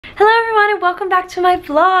everyone, and welcome back to my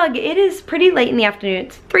vlog. It is pretty late in the afternoon.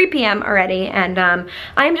 It's 3 p.m. already, and I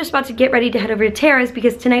am just about to get ready to head over to Tara's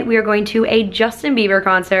because tonight we are going to a Justin Bieber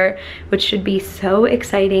concert, which should be so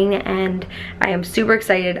exciting, and I am super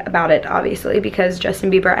excited about it, obviously, because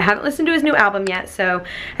Justin Bieber, I haven't listened to his new album yet, so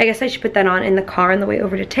I guess I should put that on in the car on the way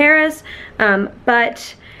over to Tara's,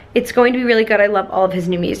 but it's going to be really good. I love all of his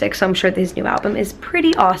new music, so I'm sure his new album is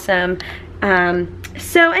pretty awesome.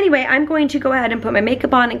 So anyway, I'm going to go ahead and put my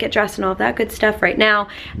makeup on and get dressed and all of that good stuff right now.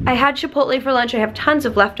 I had Chipotle for lunch. I have tons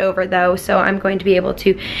of leftover though, so I'm going to be able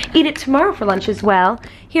to eat it tomorrow for lunch as well.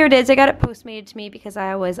 Here it is. I got it Postmated to me because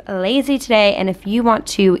I was lazy today, and if you want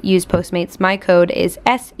to use Postmates, my code is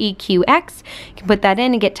seqx. You can put that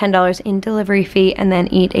in and get $10 in delivery fee and then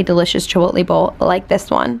eat a delicious Chipotle bowl like this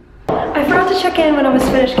one. I forgot to check in when I was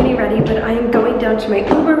finished getting ready, but I am going down to my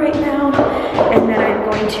Uber right now, and then I'm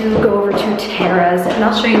going to go over to Tara's, and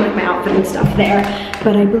I'll show you like my outfit and stuff there.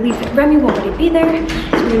 But I believe that Remi will already be there, so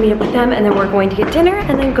we're gonna meet up with them, and then we're going to get dinner,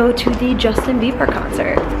 and then go to the Justin Bieber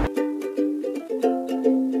concert.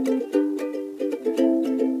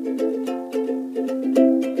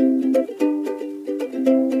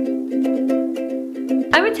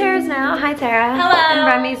 I'm at Tara's now. Hi, Tara. Hello. And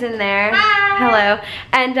Remi's in there. Hi. Hello.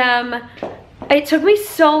 And it took me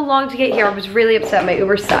so long to get here. I was really upset my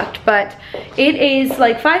Uber sucked, but it is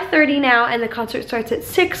like 5:30 now, and the concert starts at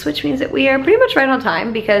 6, which means that we are pretty much right on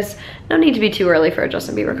time because no need to be too early for a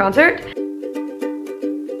Justin Bieber concert.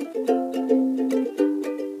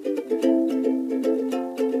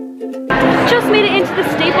 Just made it into the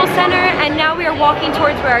Staples Center, and now we are walking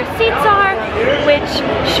towards where our seats are, which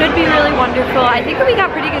should be really wonderful. I think we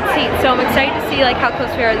got pretty good seats, so I'm excited to see like how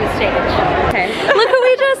close we are to the stage. Okay. Look who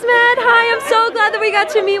we just met. Hi, I'm so glad that we got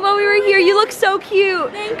to meet while we were here. You look so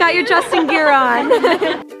cute. Got your Justin gear on.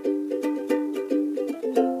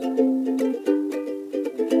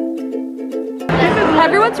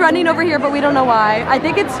 Everyone's running over here, but we don't know why. I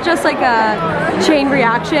think it's just like a chain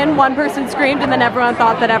reaction. One person screamed and then everyone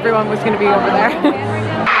thought that everyone was going to be over there.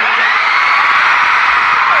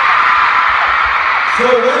 So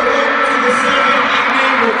welcome to the second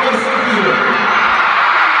evening with Justin Bieber.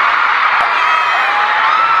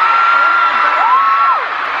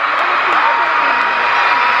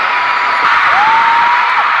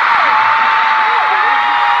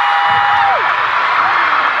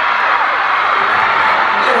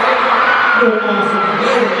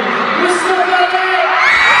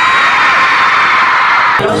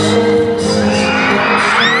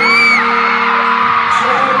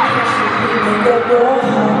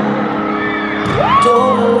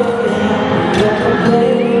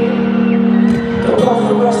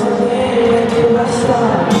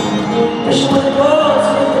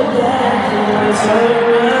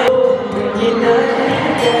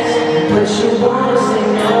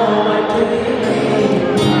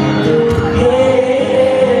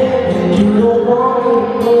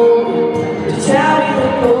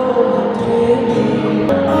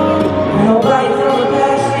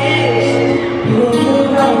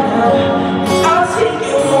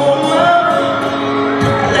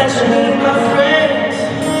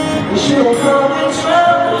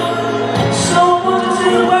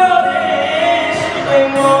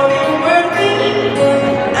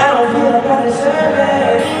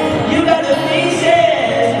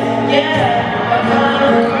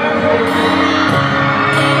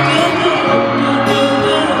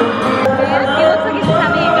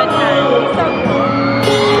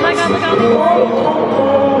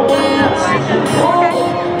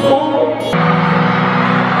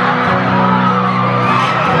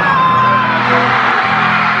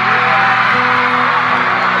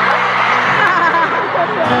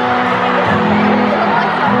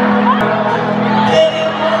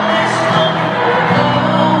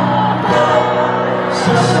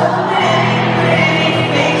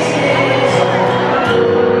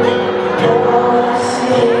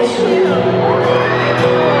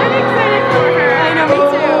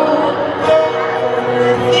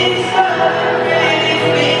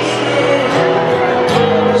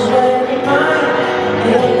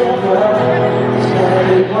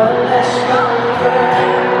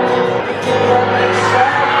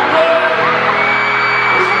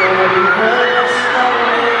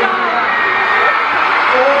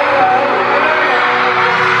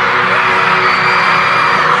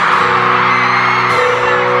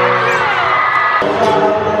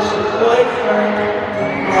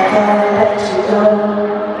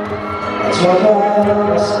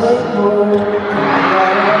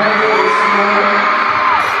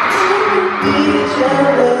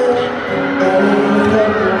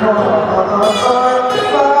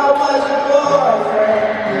 If I was your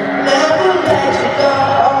boyfriend, never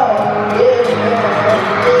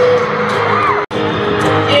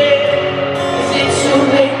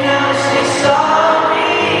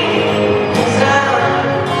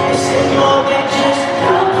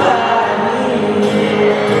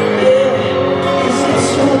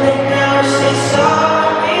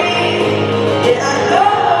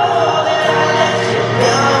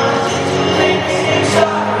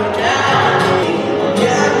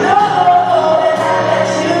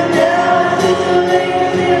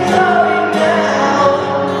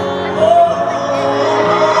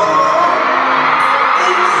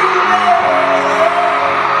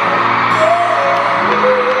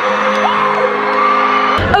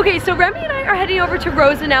I are heading over to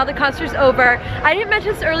Rosa now. The concert's over. I didn't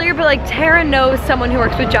mention this earlier, but like Tara knows someone who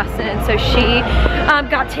works with Justin, and so she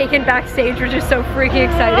got taken backstage, which is so freaking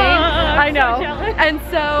exciting. I know. And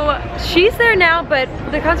so she's there now, but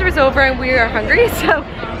the concert is over and we are hungry, so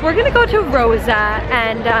we're gonna go to Rosa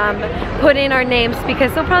and put in our names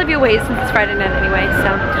because they'll probably be away since it's Friday night anyway.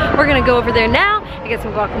 So we're gonna go over there now and get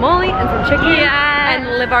some guacamole and some chicken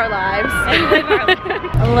and live our lives.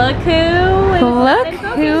 Look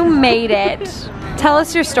who made it. Tell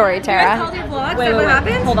us your story, Tara. Wait, what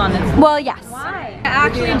happened? Hold on. Well, yes. I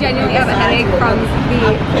actually genuinely have a headache from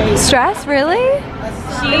the Stress, really?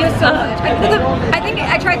 she's so much. I think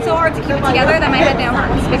I tried so hard to keep it together that my head now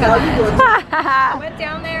hurts because of it. I went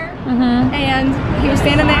down there and he was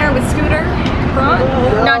standing there with Scooter.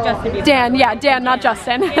 Not Justin Bieber. Dan, yeah, Dan, not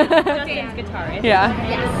Justin. Dan. Guitarist. Yeah.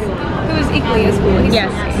 Yes. Who's equally as cool. He's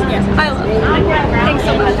Yes, so nice. yes. I love him. Thanks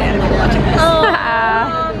so much, Dan, for watching this. So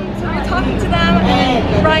we're talking to them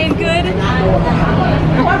and Ryan Good.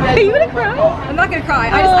 Are you gonna cry? I'm not gonna cry.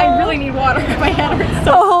 I really need water. My head hurts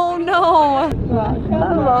so Oh no. I want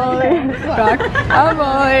this to go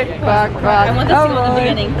at the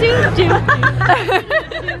beginning.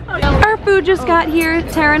 Our food just got here.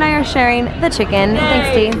 Tara and I are sharing the chicken. Thanks,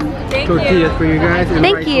 Dee. Tortillas for you guys. And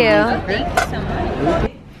Thank rice you. Thank you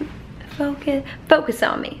so much. Focus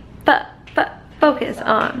on me. Focus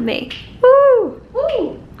on me. Woo!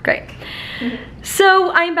 Woo! Great.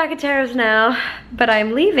 So I'm back at Tara's now, but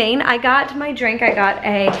I'm leaving. I got my drink. I got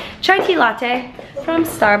a chai tea latte from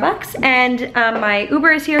Starbucks, and my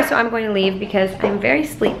Uber is here, so I'm going to leave because I'm very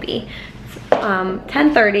sleepy. It's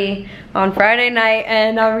 10:30 on Friday night,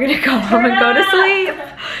 and I'm gonna go home and go to sleep.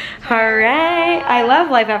 Hooray! I love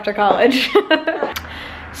life after college.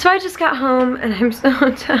 So I just got home and I'm so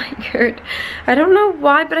tired. I don't know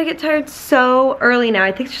why, but I get tired so early now.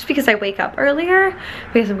 I think it's just because I wake up earlier,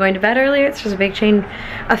 because I'm going to bed earlier. It's just a big chain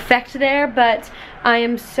effect there, but I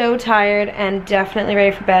am so tired and definitely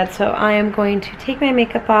ready for bed. So I am going to take my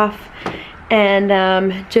makeup off and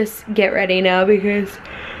just get ready now because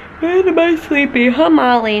man, am I sleepy. Huh,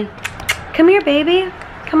 Molly? Come here, baby.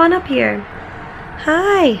 Come on up here.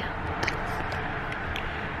 Hi.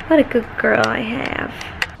 What a good girl I have.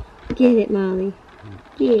 Get it, Molly.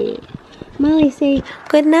 Yeah. Molly, say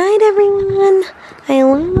good night, everyone. I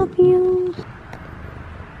love you.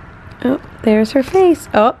 Oh, there's her face.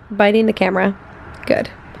 Oh, biting the camera. Good.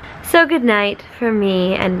 So good night from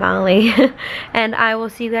me and Molly. And I will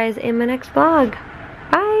see you guys in my next vlog.